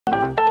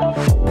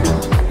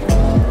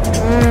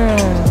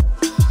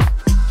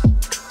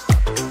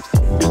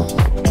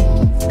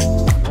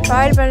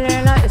fried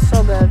banana is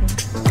so good.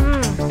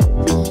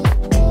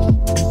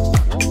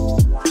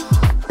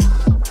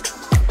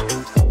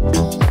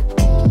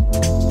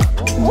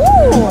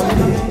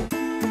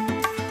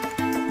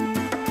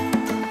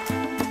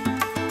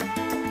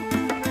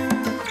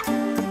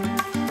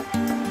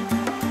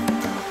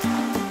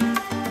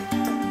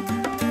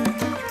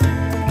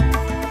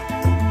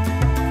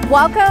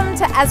 Welcome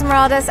to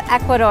Esmeraldas,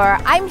 Ecuador.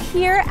 I'm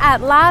here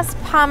at Las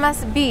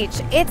Palmas Beach.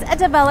 It's a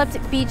developed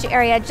beach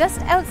area just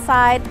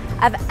outside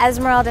of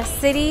Esmeraldas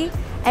City,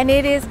 and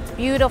it is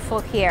beautiful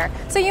here.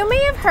 So you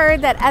may have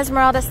heard that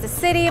Esmeraldas, the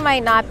city,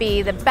 might not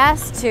be the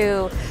best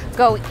to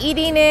go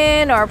eating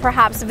in or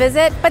perhaps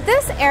visit, but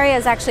this area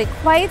is actually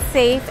quite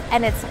safe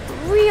and it's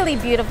really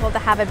beautiful to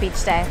have a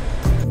beach day.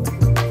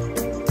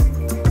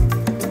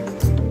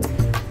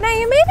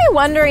 You may be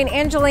wondering,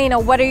 Angelina,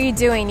 what are you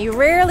doing? You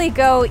rarely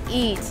go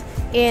eat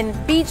in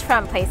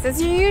beachfront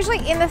places. You're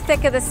usually in the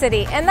thick of the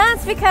city, and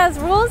that's because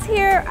rules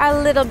here are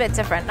a little bit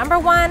different. Number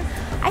one,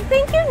 I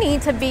think you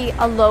need to be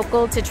a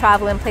local to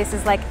travel in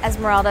places like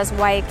Esmeraldas,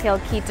 Guayaquil,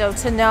 Quito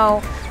to know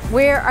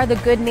where are the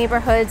good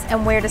neighborhoods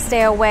and where to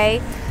stay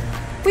away.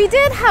 We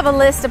did have a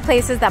list of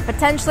places that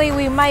potentially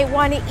we might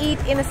want to eat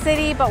in a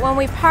city, but when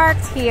we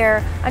parked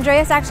here,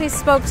 Andreas actually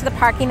spoke to the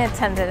parking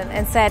attendant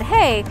and said,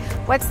 hey,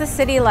 what's the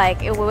city like?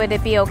 Would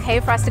it be okay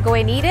for us to go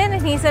and eat in?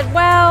 And he said,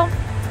 well,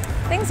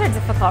 things are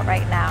difficult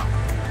right now.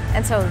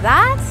 And so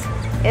that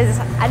is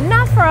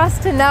enough for us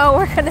to know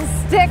we're going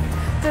to stick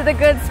to the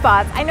good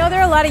spots. I know there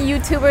are a lot of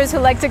YouTubers who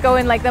like to go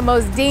in like the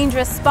most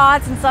dangerous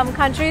spots in some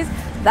countries.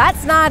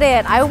 That's not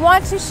it. I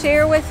want to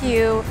share with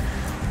you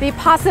the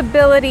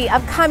possibility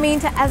of coming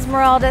to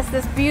Esmeraldas,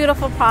 this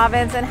beautiful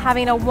province, and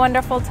having a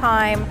wonderful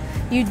time.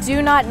 You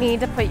do not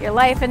need to put your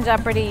life in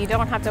jeopardy. You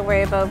don't have to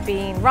worry about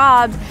being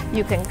robbed.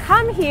 You can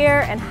come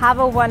here and have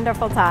a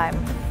wonderful time.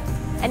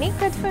 And eat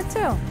good food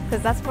too,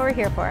 because that's what we're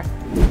here for.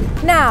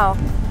 Now,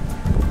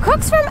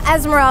 cooks from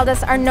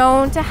Esmeraldas are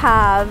known to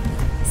have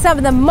some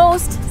of the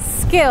most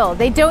skill.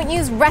 They don't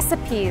use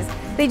recipes.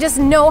 They just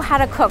know how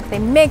to cook. They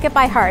make it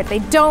by heart. They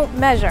don't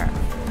measure.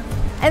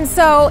 And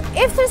so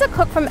if there's a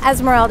cook from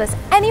Esmeraldas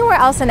anywhere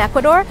else in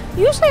Ecuador,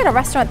 usually at a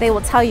restaurant they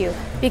will tell you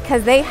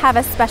because they have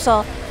a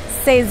special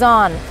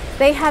sazon.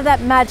 They have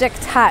that magic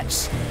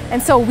touch.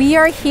 And so we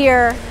are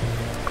here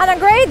on a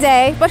gray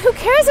day, but who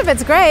cares if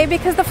it's gray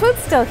because the food's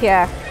still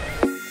here.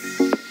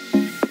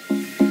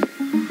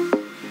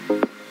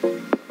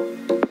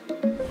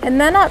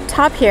 And then up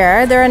top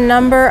here, there are a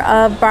number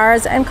of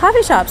bars and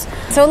coffee shops.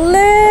 So a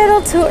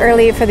little too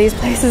early for these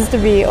places to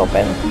be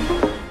open.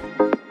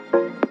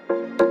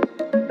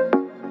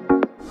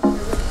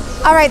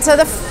 All right, so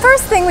the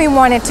first thing we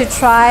wanted to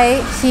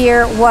try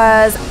here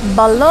was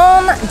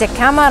balón de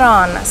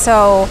camarón.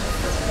 So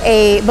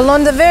a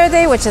balón de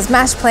verde, which is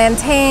mashed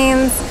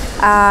plantains,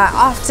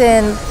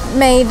 often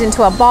made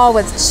into a ball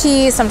with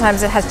cheese.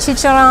 Sometimes it has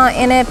chicharrón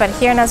in it, but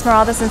here in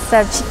Esmeraldas,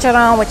 instead of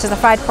chicharrón, which is a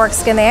fried pork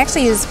skin, they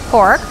actually use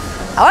pork.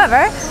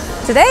 However,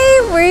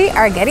 today we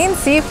are getting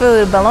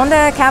seafood, balón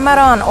de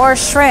camarón or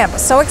shrimp.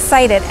 So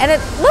excited. And it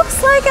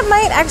looks like it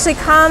might actually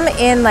come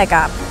in like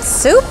a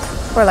soup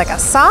or like a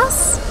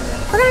sauce.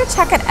 We're gonna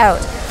check it out.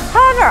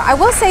 However, I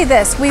will say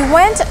this, we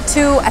went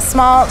to a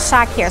small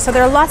shack here, so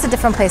there are lots of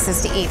different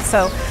places to eat.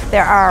 So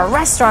there are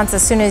restaurants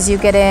as soon as you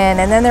get in,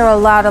 and then there are a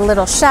lot of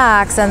little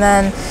shacks, and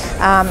then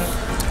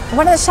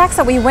one of the shacks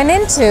that we went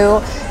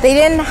into, they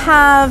didn't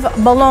have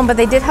balón, but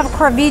they did have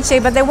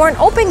corviche, but they weren't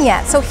open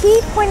yet. So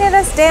he pointed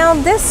us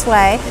down this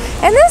way,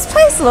 and this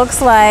place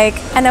looks like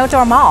an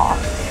outdoor mall.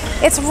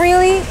 It's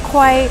really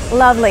quite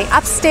lovely.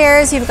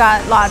 Upstairs, you've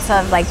got lots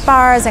of like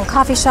bars and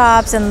coffee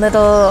shops and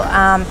little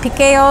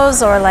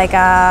piqueos or like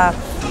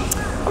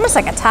almost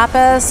like a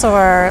tapas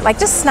or like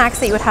just snacks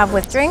that you would have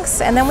with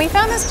drinks. And then we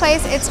found this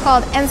place, it's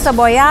called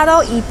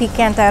Encebollado y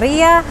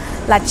Picanteria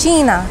La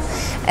China.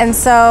 And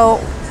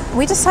so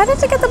we decided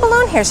to get the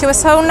balloon here. She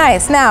was so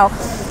nice. Now,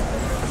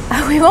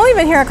 we've only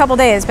been here a couple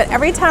days, but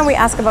every time we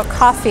ask about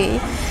coffee,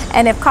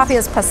 and if coffee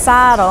is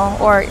pasado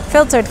or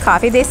filtered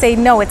coffee, they say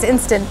no, it's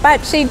instant.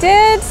 But she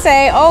did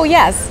say, oh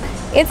yes,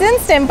 it's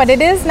instant, but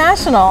it is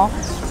national,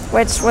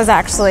 which was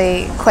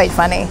actually quite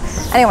funny.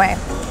 Anyway,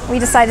 we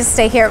decided to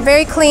stay here.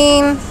 Very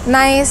clean,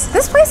 nice.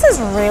 This place is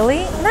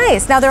really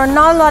nice. Now, there are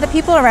not a lot of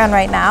people around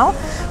right now,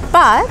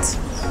 but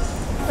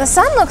the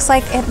sun looks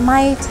like it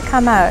might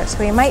come out.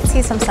 We might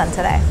see some sun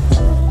today.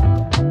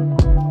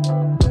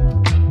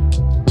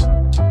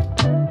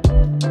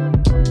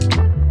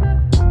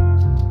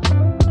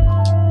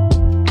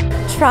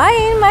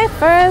 Trying my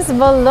first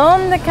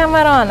balón de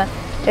camarón.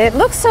 It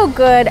looks so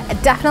good,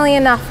 definitely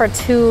enough for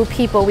 2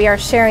 people. We are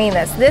sharing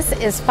this. This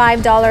is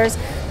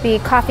 $5. The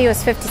coffee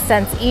was 50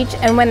 cents each,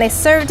 and when they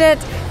served it,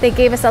 they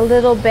gave us a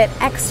little bit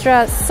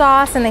extra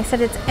sauce, and they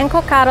said it's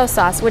encocado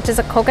sauce, which is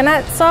a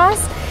coconut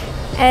sauce,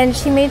 and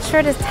she made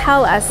sure to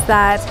tell us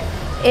that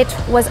it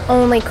was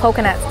only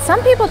coconut.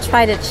 Some people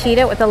try to cheat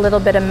it with a little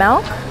bit of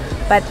milk,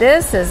 but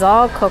this is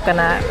all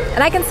coconut.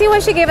 And I can see why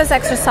she gave us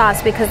extra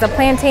sauce because the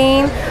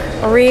plantain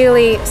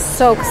really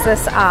soaks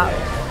this up.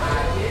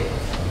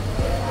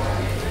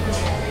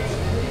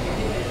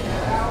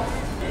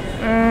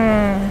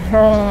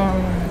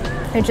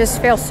 It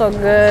just feels so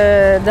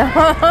good.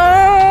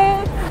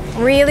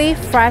 Really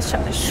fresh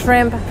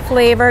shrimp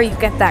flavor. You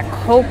get that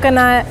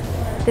coconut.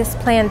 This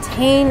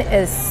plantain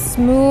is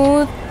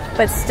smooth,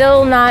 but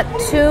still not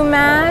too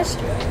mashed.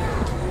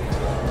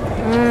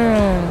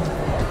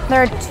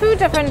 There are two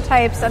different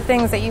types of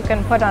things that you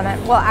can put on it.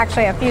 Well,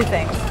 actually a few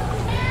things.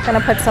 I'm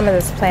gonna put some of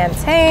this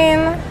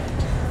plantain,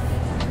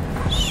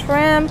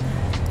 shrimp,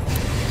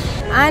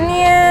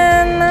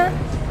 onion,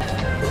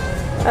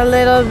 a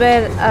little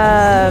bit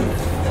of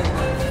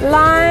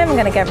lime. I'm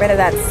gonna get rid of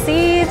that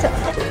seed.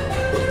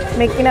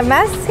 Making a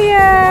mess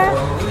here.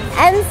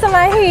 And some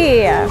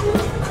ají.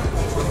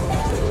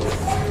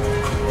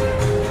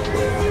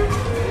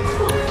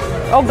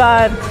 Oh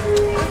God,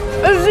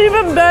 it's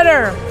even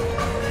better.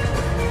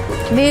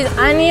 These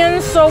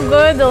onions, so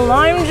good. The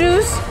lime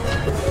juice.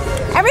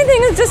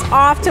 Everything is just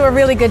off to a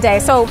really good day.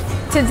 So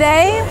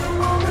today,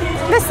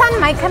 the sun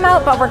might come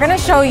out, but we're gonna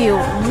show you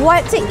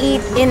what to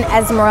eat in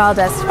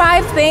Esmeraldas.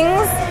 5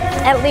 things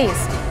at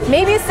least.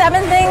 Maybe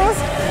 7 things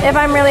if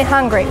I'm really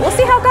hungry. We'll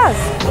see how it goes.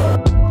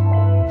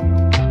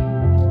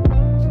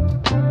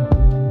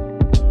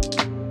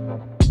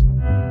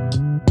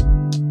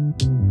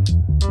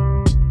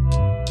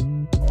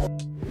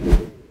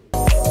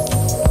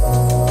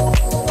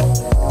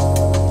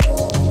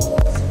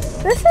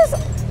 This is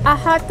a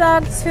hot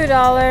dog, $2,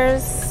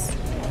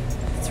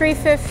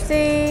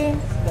 $3.50.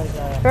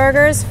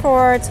 Burgers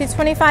for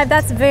 $2.25.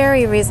 That's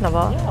very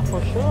reasonable. Yeah,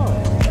 for sure.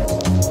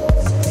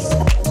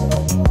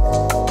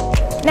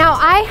 Now,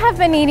 I have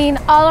been eating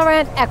all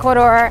around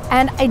Ecuador,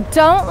 and I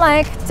don't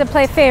like to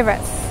play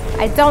favorites.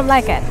 I don't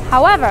like it.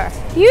 However,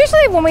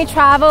 usually when we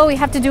travel, we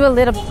have to do a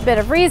little bit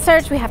of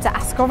research. We have to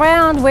ask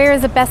around, where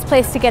is the best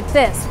place to get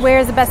this? Where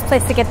is the best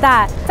place to get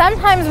that?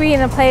 Sometimes we eat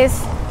in a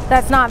place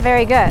that's not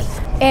very good.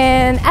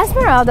 In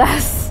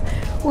Esmeraldas,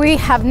 we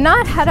have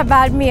not had a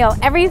bad meal.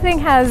 Everything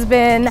has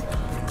been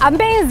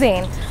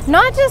amazing.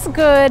 Not just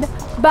good,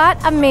 but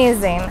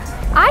amazing.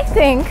 I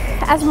think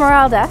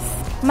Esmeraldas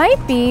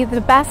might be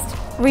the best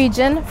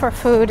region for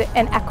food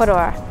in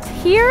Ecuador.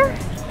 Here,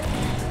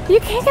 you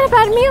can't get a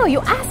bad meal.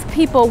 You ask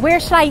people, where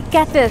should I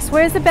get this?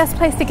 Where's the best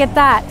place to get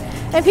that?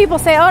 And people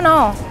say, oh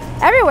no,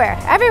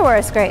 everywhere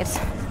is great.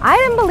 I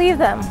didn't believe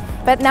them,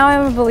 but now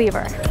I'm a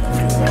believer.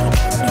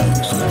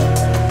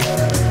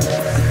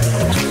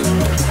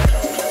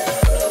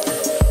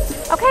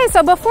 Okay,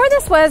 so before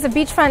this was a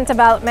beachfront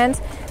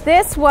development,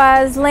 this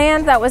was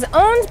land that was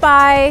owned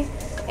by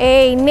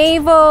a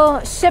naval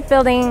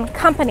shipbuilding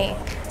company.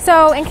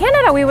 So in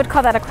Canada, we would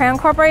call that a crown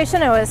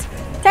corporation. It was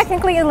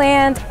technically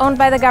land owned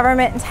by the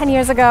government, and 10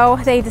 years ago,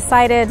 they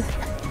decided,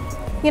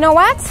 you know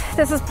what?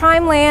 This is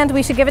prime land.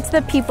 We should give it to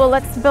the people.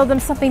 Let's build them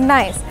something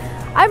nice.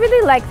 I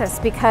really like this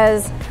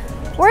because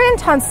we're in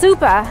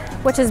Tonsupa,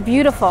 which is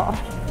beautiful,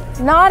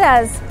 not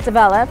as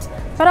developed,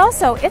 but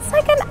also it's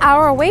like an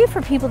hour away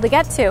for people to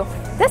get to.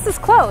 This is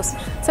close,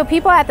 so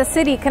people at the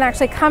city can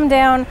actually come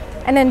down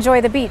and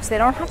enjoy the beach. They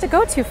don't have to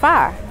go too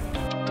far.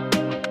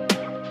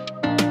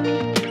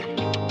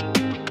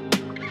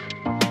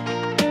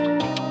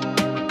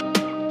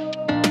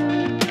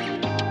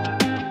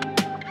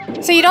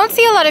 So you don't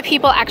see a lot of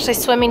people actually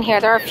swimming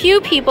here. There are a few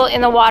people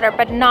in the water,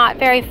 but not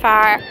very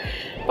far.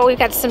 But we've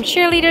got some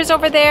cheerleaders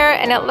over there,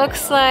 and it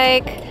looks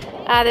like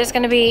there's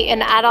going to be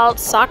an adult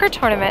soccer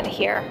tournament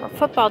here, or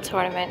football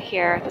tournament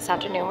here this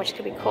afternoon, which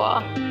could be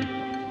cool.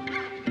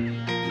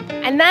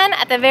 And then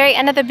at the very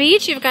end of the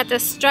beach, you've got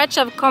this stretch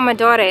of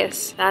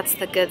comedores. That's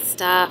the good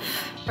stuff.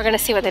 We're gonna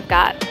see what they've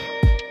got.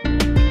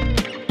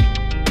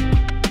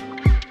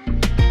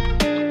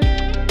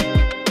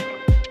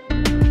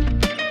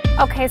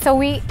 Okay, so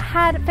we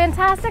had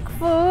fantastic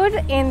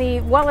food in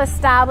the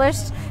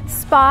well-established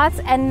spots,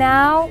 and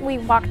now we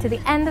walk to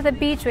the end of the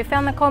beach. We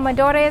found the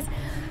comedores.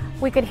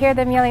 We could hear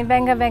them yelling,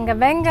 venga, venga,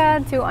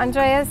 venga, to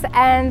Andres,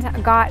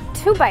 and got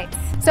 2 bites.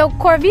 So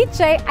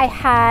ceviche I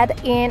had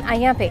in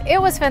Ayampe.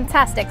 It was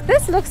fantastic.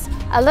 This looks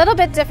a little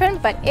bit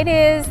different, but it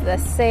is the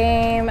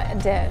same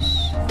dish.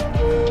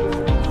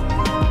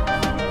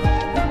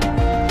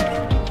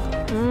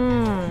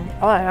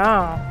 Oh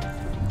yeah.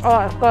 Oh,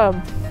 it's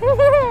good.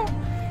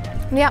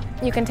 Yep,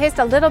 you can taste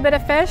a little bit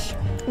of fish.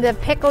 The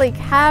pickly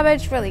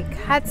cabbage really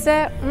cuts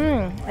it.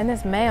 And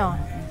this mayo.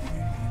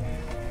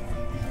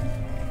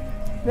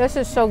 This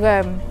is so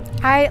good.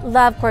 I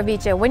love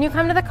ceviche. When you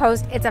come to the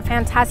coast, it's a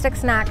fantastic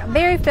snack.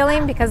 Very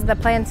filling because of the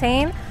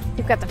plantain.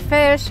 You've got the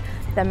fish,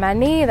 the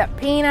mani, the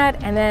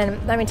peanut, and then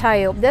let me tell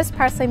you, this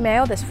parsley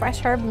mayo, this fresh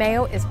herb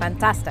mayo is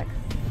fantastic.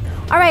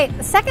 All right,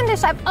 the second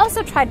dish I've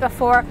also tried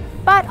before,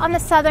 but on the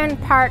southern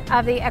part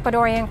of the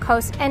Ecuadorian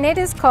coast, and it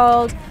is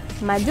called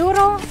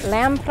Maduro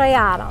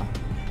Lampreyado.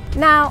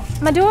 Now,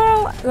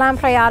 Maduro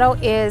Lampreyado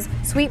is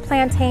sweet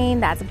plantain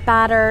that's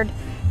battered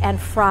and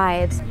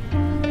fried.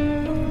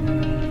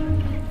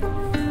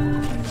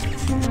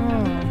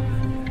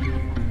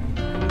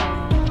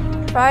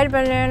 Fried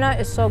banana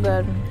is so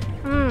good.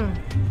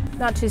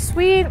 Not too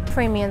sweet,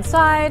 creamy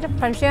inside,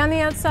 crunchy on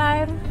the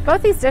outside.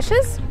 Both these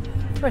dishes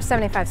were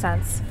 75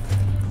 cents.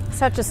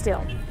 Such a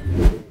steal.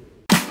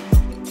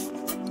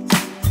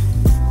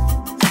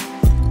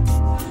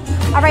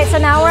 All right, so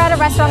now we're at a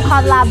restaurant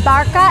called La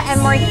Barca,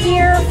 and we're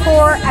here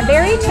for a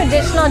very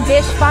traditional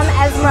dish from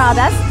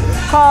Esmeraldas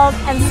called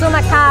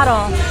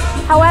ensumacado.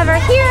 However,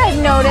 here I've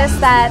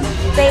noticed that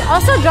they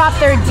also drop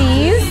their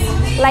D's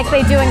like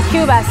they do in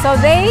Cuba. So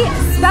they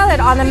spell it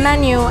on the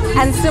menu,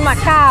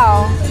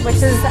 ensumacao, which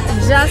is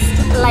just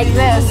like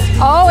this.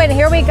 Oh, and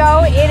here we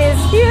go. It is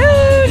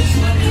huge.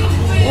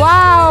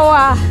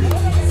 Wow.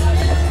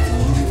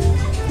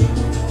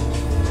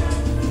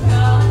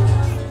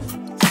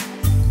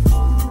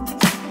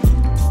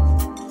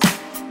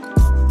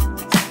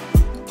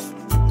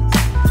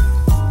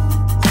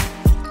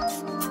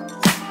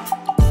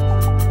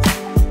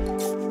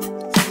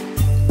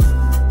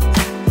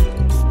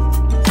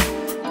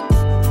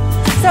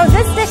 So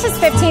this dish is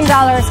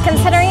 $15.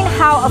 Considering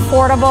how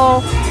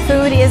affordable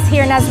food is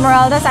here in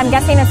Esmeraldas, I'm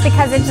guessing it's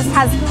because it just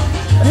has,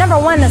 number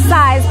one, the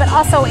size, but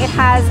also it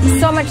has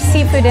so much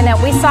seafood in it.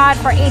 We saw it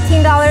for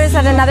 $18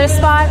 at another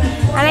spot,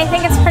 and I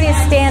think it's pretty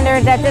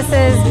standard that this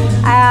is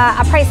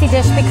a pricey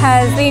dish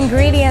because the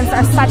ingredients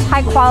are such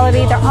high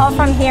quality. They're all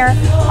from here.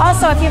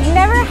 Also, if you've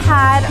never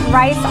had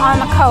rice on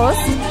the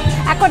coast,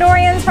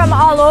 Ecuadorians from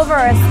all over,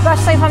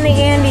 especially from the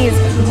Andes,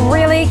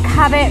 really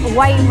covet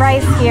white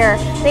rice here.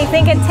 They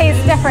think it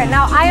tastes different.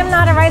 Now, I am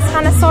not a rice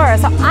connoisseur,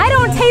 so I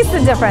don't taste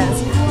the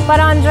difference. But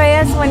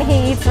Andreas, when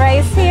he eats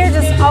rice here,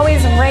 just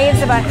always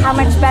raves about how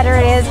much better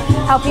it is,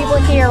 how people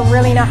here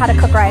really know how to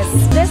cook rice.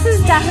 This is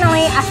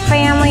definitely a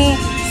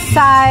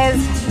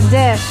family-sized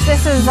dish.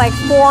 This is like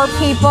 4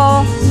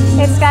 people.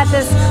 It's got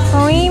this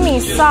creamy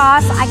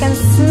sauce. I can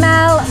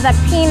smell the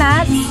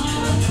peanuts.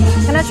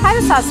 I'm gonna try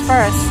the sauce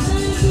first.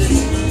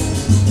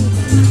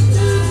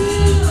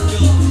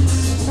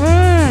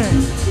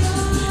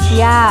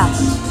 Yeah,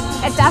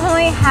 it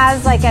definitely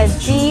has like a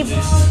deep,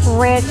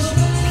 rich,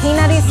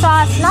 peanutty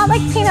sauce, not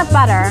like peanut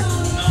butter.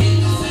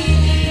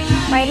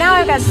 Right now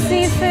I've got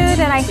seafood,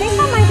 and I think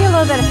that might be a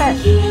little bit of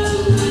fish.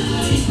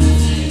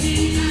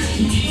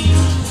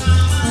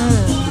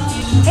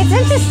 It's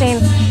interesting.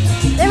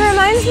 It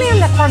reminds me of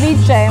the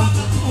ceviche,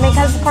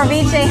 because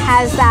ceviche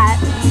has that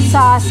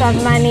sauce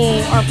of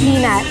mani or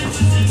peanut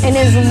and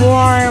is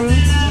warm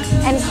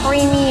and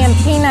creamy and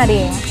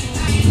peanutty.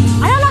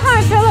 I don't know how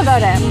I feel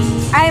about it.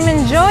 I'm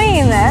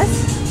enjoying this,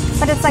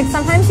 but it's like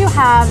sometimes you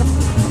have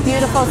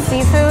beautiful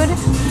seafood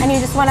and you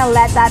just want to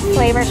let that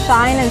flavor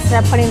shine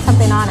instead of putting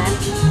something on it.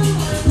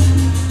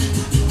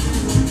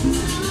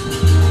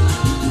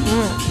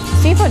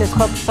 Seafood is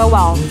cooked so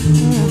well.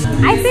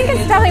 I think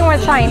it's definitely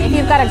worth trying. If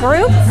you've got a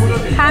group,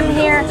 come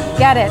here,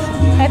 get it.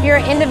 If you're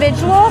an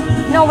individual,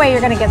 no way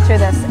you're gonna get through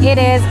this. It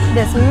is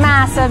this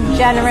massive,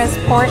 generous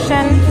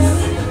portion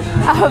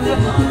of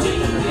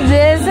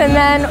this, and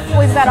then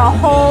we've got a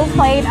whole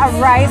plate of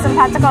rice and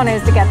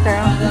patacones to get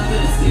through.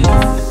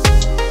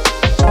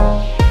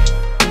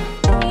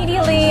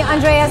 Immediately,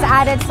 Andreas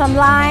added some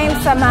lime,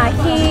 some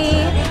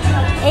ají,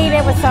 ate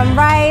it with some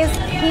rice.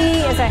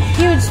 He is a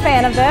huge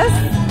fan of this.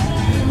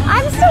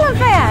 I'm still a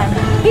fan.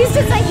 He's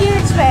just a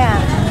huge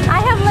fan.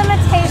 I have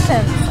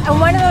limitations, and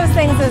one of those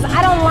things is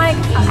I don't like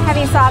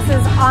heavy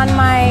sauces on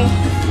my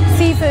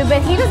seafood,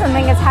 but he doesn't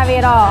think it's heavy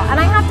at all. And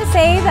I have to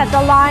say that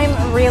the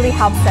lime really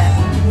helps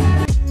it.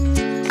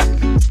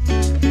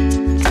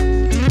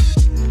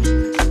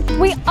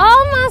 We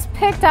almost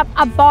picked up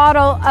a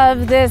bottle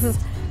of this,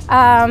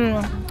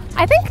 I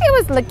think it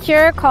was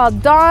liqueur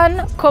called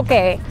Don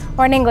Coque,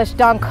 or in English,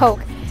 Don Coke.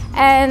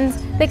 And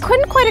they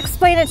couldn't quite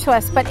explain it to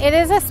us, but it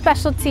is a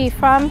specialty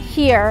from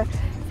here.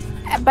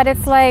 But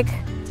it's like,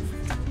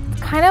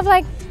 kind of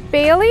like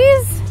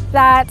Bailey's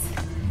that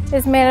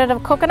is made out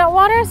of coconut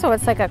water. So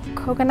it's like a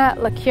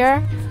coconut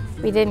liqueur.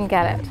 We didn't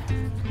get it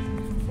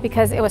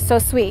because it was so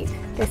sweet.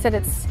 They said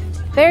it's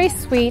very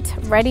sweet,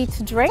 ready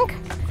to drink,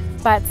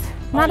 but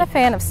not a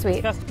fan of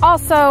sweet.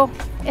 Also,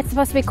 it's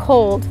supposed to be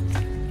cold,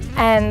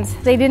 and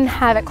they didn't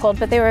have it cold,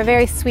 but they were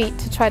very sweet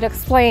to try to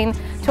explain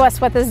to us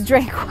what this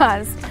drink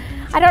was.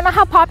 I don't know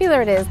how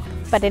popular it is,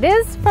 but it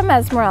is from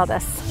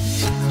Esmeraldas.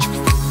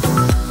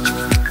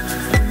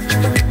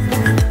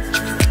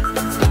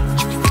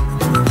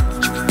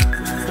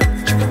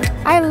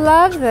 I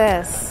love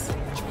this.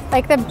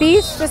 Like, the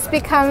beach just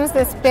becomes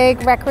this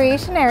big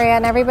recreation area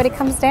and everybody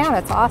comes down.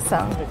 It's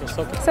awesome.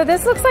 So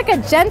this looks like a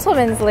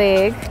gentleman's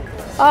league.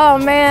 Oh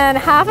man,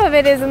 half of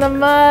it is in the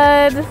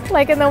mud,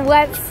 like in the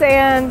wet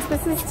sand.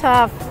 This is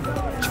tough.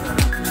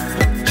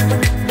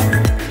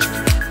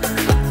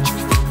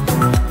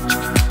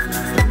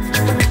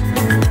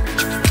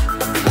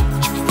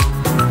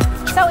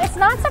 So it's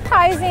not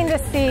surprising to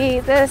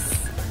see this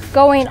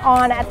going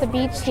on at the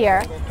beach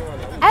here.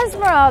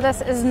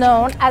 Esmeraldas is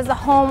known as the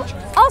home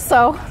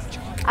also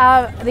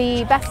of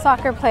the best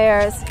soccer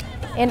players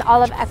in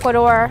all of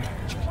Ecuador.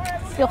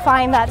 You'll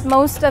find that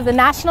most of the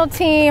national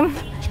team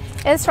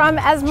is from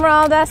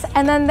Esmeraldas,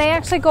 and then they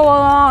actually go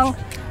along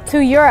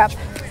to Europe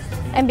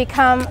and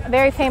become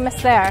very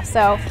famous there.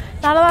 So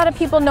not a lot of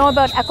people know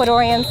about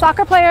Ecuadorian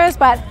soccer players,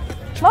 but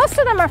most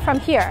of them are from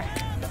here.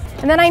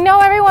 And then I know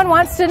everyone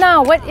wants to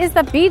know, what is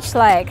the beach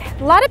like?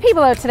 A lot of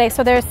people out today,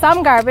 so there's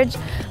some garbage,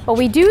 but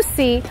we do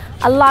see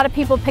a lot of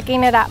people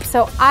picking it up.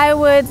 So I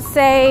would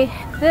say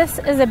this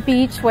is a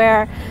beach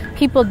where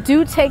people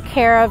do take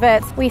care of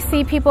it. We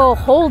see people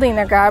holding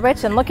their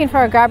garbage and looking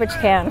for a garbage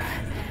can.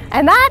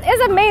 And that is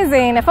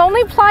amazing. If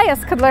only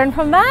Playas could learn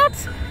from that,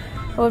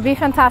 it would be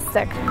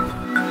fantastic.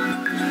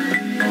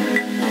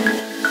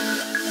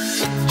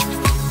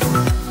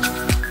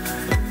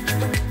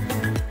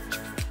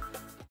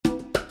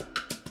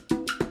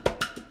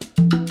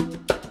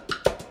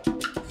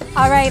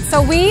 All right,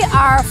 so we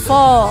are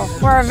full.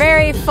 We're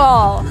very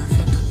full.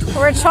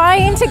 We're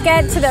trying to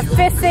get to the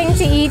fish thing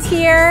to eat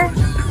here,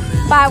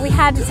 but we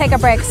had to take a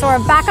break. So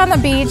we're back on the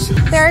beach.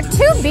 There are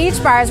two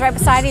beach bars right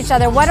beside each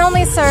other. One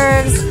only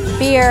serves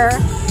beer.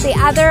 The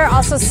other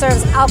also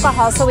serves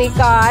alcohol. So we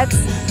got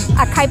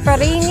a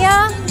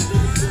caipirinha,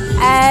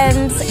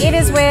 and it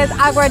is with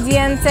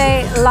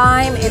aguardiente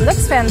lime. It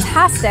looks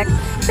fantastic.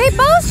 They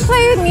both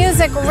play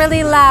music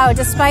really loud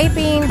despite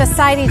being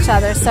beside each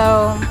other.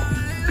 So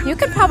you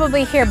could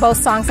probably hear both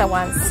songs at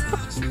once.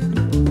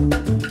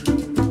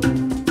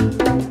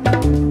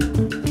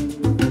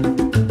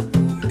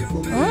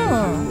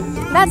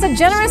 That's a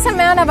generous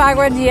amount of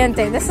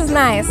aguardiente. This is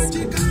nice.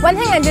 One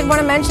thing I did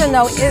want to mention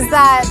though is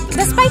that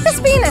despite this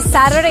being a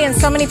Saturday and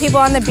so many people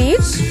on the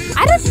beach,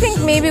 I don't think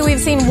maybe we've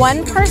seen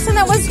one person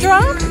that was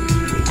drunk.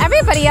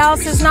 Everybody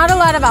else, there's not a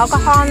lot of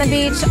alcohol on the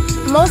beach,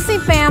 mostly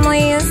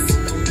families,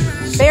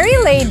 very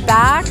laid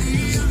back.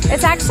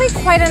 It's actually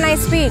quite a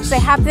nice beach. They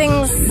have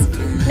things,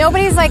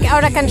 nobody's like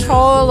out of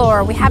control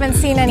or we haven't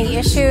seen any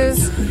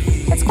issues.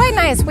 It's quite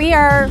nice. We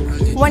are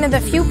one of the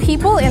few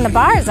people in the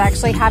bars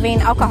actually having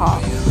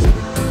alcohol.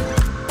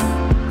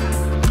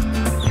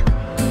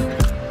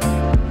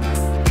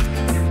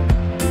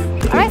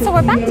 All right, so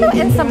we're back to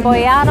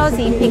Encebollados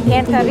y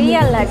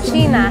Piqueteria La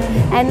China,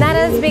 and that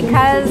is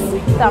because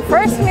the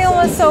first meal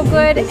was so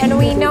good, and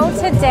we know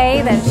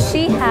today that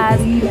she has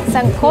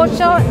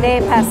sancocho de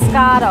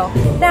pescado.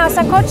 Now,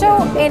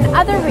 sancocho in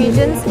other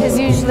regions is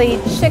usually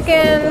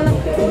chicken,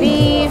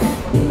 beef,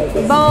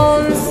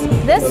 bones.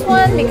 This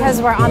one, because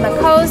we're on the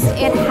coast,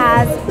 it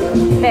has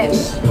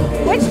fish.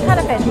 Which kind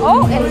of fish?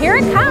 Oh, and here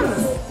it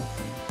comes.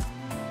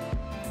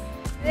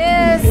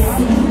 This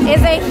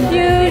is a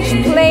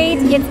huge plate.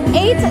 It's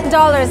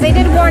 $8. They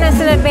did warn us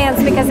in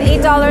advance because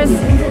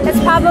 $8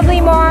 is probably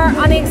more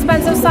on the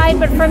expensive side,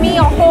 but for me,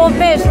 a whole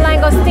fish,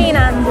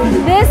 langostina,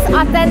 this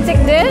authentic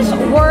dish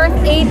worth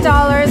 $8.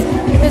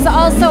 There's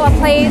also a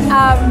plate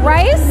of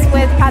rice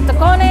with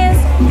patacones.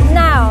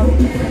 Now,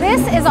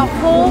 this is a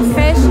whole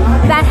fish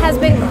that has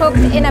been cooked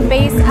in a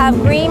base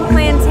of green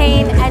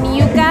plantain and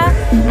yuca,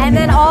 and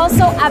then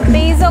also a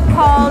basil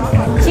called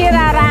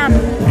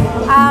chiraran.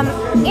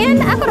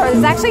 In Ecuador,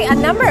 there's actually a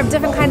number of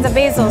different kinds of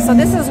basil. So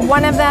this is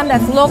one of them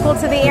that's local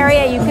to the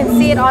area. You can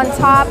see it on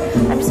top.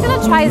 I'm just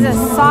gonna try this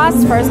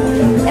sauce first.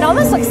 It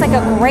almost looks like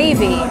a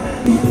gravy.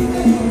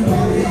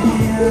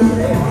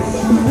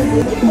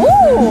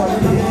 Ooh,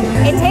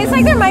 it tastes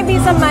like there might be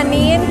some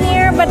mani in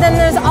here, but then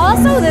there's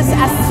also this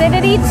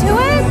acidity to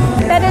it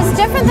that is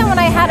different than what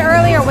I had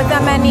earlier with the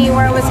mani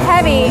where it was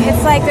heavy.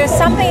 It's like there's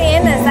something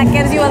in this that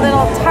gives you a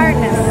little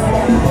tartness.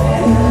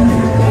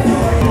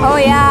 Oh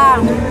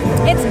yeah,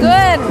 it's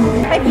good.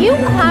 If you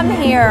come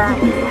here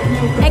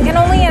and can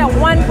only eat at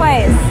one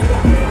place,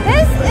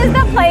 this is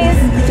the place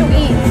to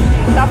eat.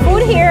 The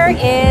food here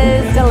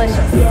is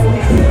delicious.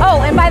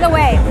 Oh, and by the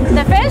way,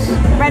 the fish,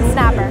 red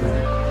snapper.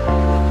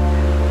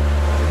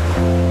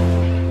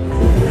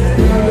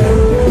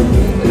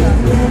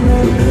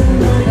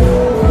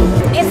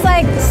 It's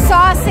like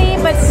saucy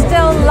but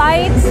still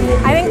light.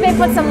 I think they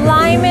put some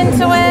lime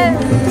into it.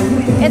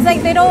 It's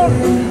like they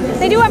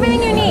do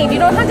everything you need. You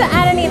don't have to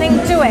add anything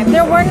to it.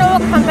 There were no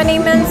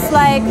accompaniments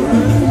like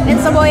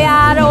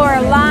encebollado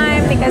or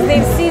lime because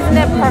they've seasoned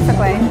it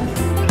perfectly.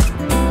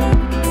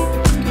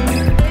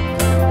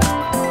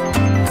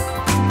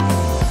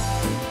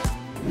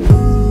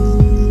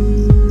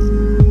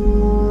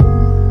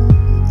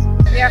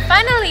 We are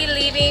finally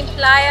leaving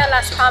Playa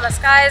Las Palmas.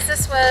 Guys,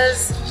 this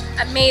was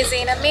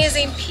amazing.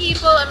 Amazing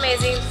people,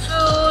 amazing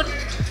food,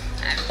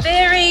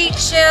 very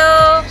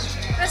chill.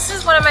 This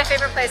is one of my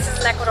favorite places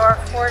in Ecuador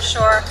for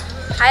sure.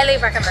 Highly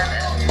recommend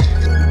it.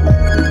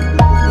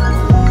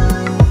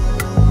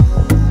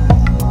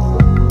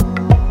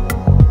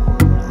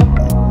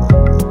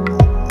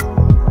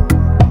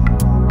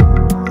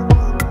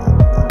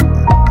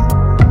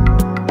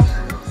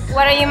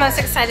 What are you most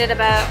excited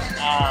about?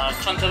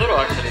 Chontaduro,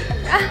 actually.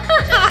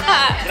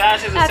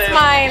 That's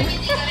mine.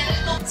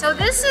 So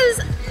this is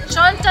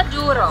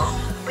chontaduro,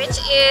 which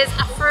is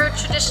a fruit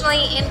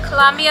traditionally in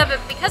Colombia, but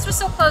because we're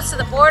so close to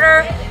the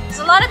border, there's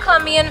a lot of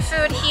Colombian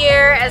food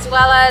here as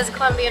well as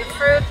Colombian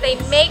fruit. They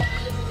make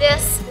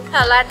this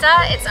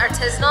paleta, it's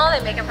artisanal,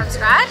 they make it from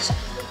scratch.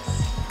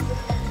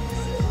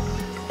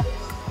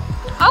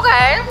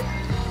 Okay,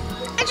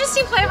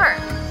 interesting flavor.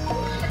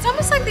 It's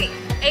almost like the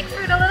egg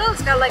fruit a little.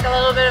 It's got like a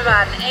little bit of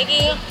an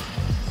eggy.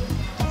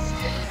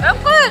 Oh,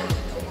 good.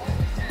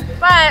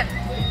 But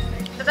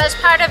the best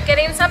part of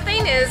getting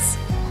something is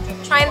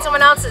trying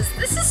someone else's.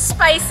 This is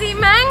spicy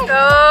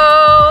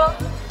mango.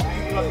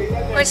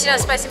 Which, you know,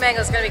 spicy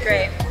mango is gonna be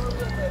great.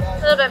 A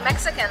little bit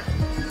Mexican.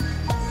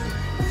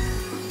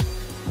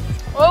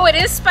 Oh, it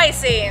is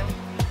spicy.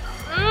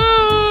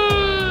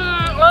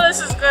 Mmm. Oh, this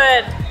is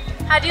good.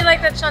 How do you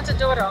like that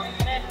chontaduro?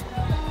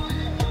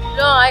 You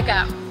don't like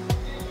it.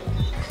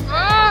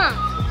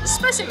 Mmm. The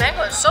spicy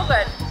mango is so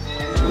good.